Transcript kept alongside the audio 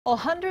Well,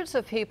 hundreds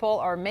of people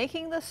are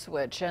making the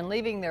switch and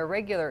leaving their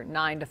regular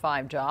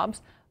 9-to-5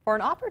 jobs for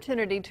an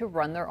opportunity to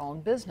run their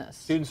own business.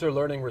 Students are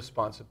learning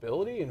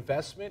responsibility,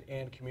 investment,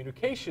 and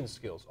communication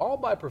skills, all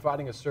by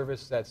providing a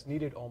service that's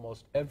needed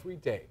almost every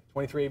day.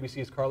 23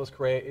 ABC's Carlos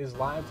Correa is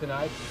live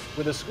tonight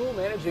with a school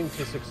managing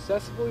to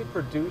successfully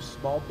produce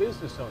small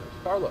business owners.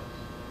 Carlos.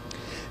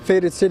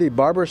 Faded City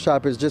Barber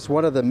Shop is just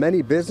one of the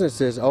many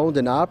businesses owned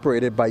and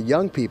operated by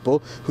young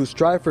people who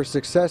strive for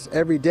success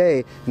every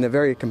day in a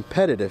very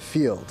competitive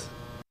field.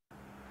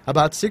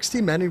 About 60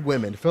 men and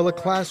women fill a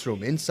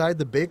classroom inside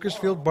the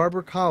Bakersfield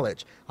Barber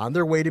College on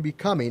their way to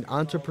becoming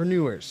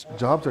entrepreneurs.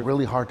 Jobs are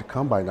really hard to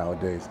come by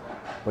nowadays,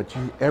 but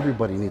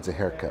everybody needs a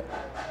haircut.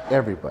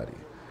 Everybody.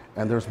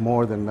 And there's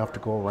more than enough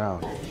to go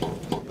around.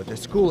 But the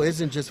school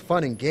isn't just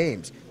fun and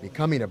games.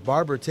 Becoming a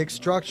barber takes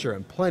structure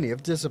and plenty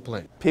of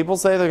discipline. People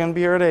say they're going to be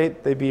here at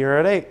 8, they be here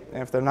at 8.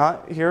 And if they're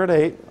not here at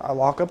 8, I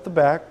lock up the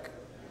back,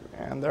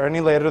 and they're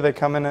any later, they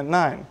come in at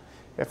 9.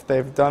 If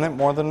they've done it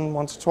more than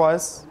once or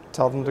twice,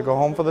 tell them to go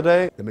home for the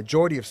day. The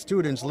majority of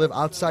students live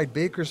outside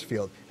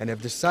Bakersfield and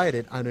have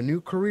decided on a new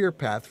career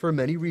path for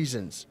many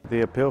reasons.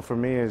 The appeal for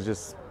me is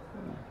just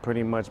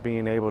pretty much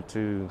being able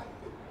to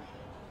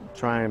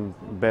try and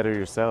better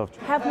yourself.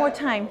 Have more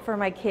time for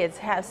my kids,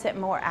 have set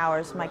more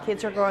hours. My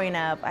kids are growing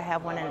up. I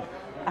have one in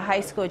a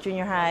high school,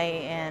 junior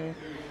high, and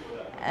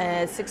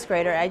a 6th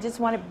grader. I just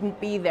want to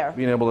be there.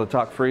 Being able to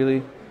talk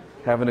freely,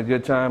 having a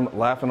good time,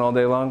 laughing all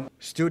day long.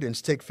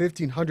 Students take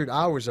 1,500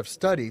 hours of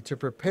study to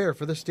prepare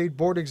for the state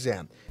board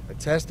exam, a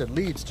test that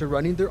leads to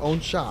running their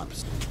own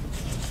shops.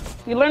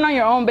 You learn on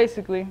your own,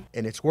 basically.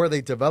 And it's where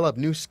they develop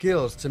new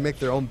skills to make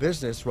their own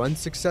business run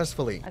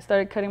successfully. I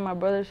started cutting my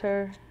brother's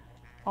hair,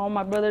 all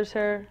my brother's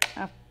hair,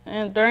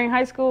 and during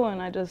high school,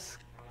 and I just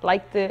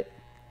liked it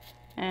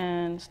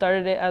and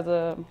started it as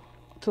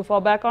to fall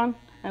back on,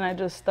 and I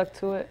just stuck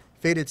to it.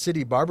 Faded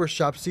City Barber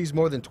Shop sees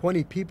more than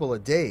 20 people a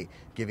day,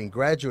 giving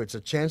graduates a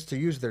chance to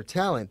use their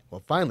talent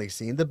while finally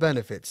seeing the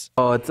benefits.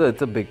 Oh, it's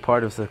a big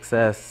part of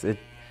success.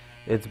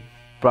 It's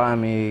brought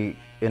me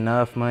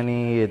enough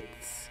money.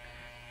 It's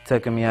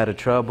taken me out of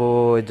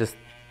trouble. It's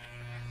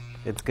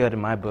good in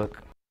my book.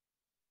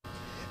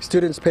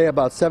 Students pay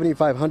about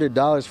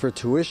 $7,500 for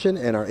tuition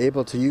and are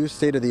able to use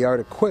state-of-the-art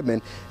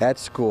equipment at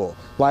school.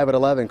 Live at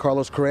 11,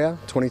 Carlos Correa,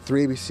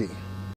 23 ABC.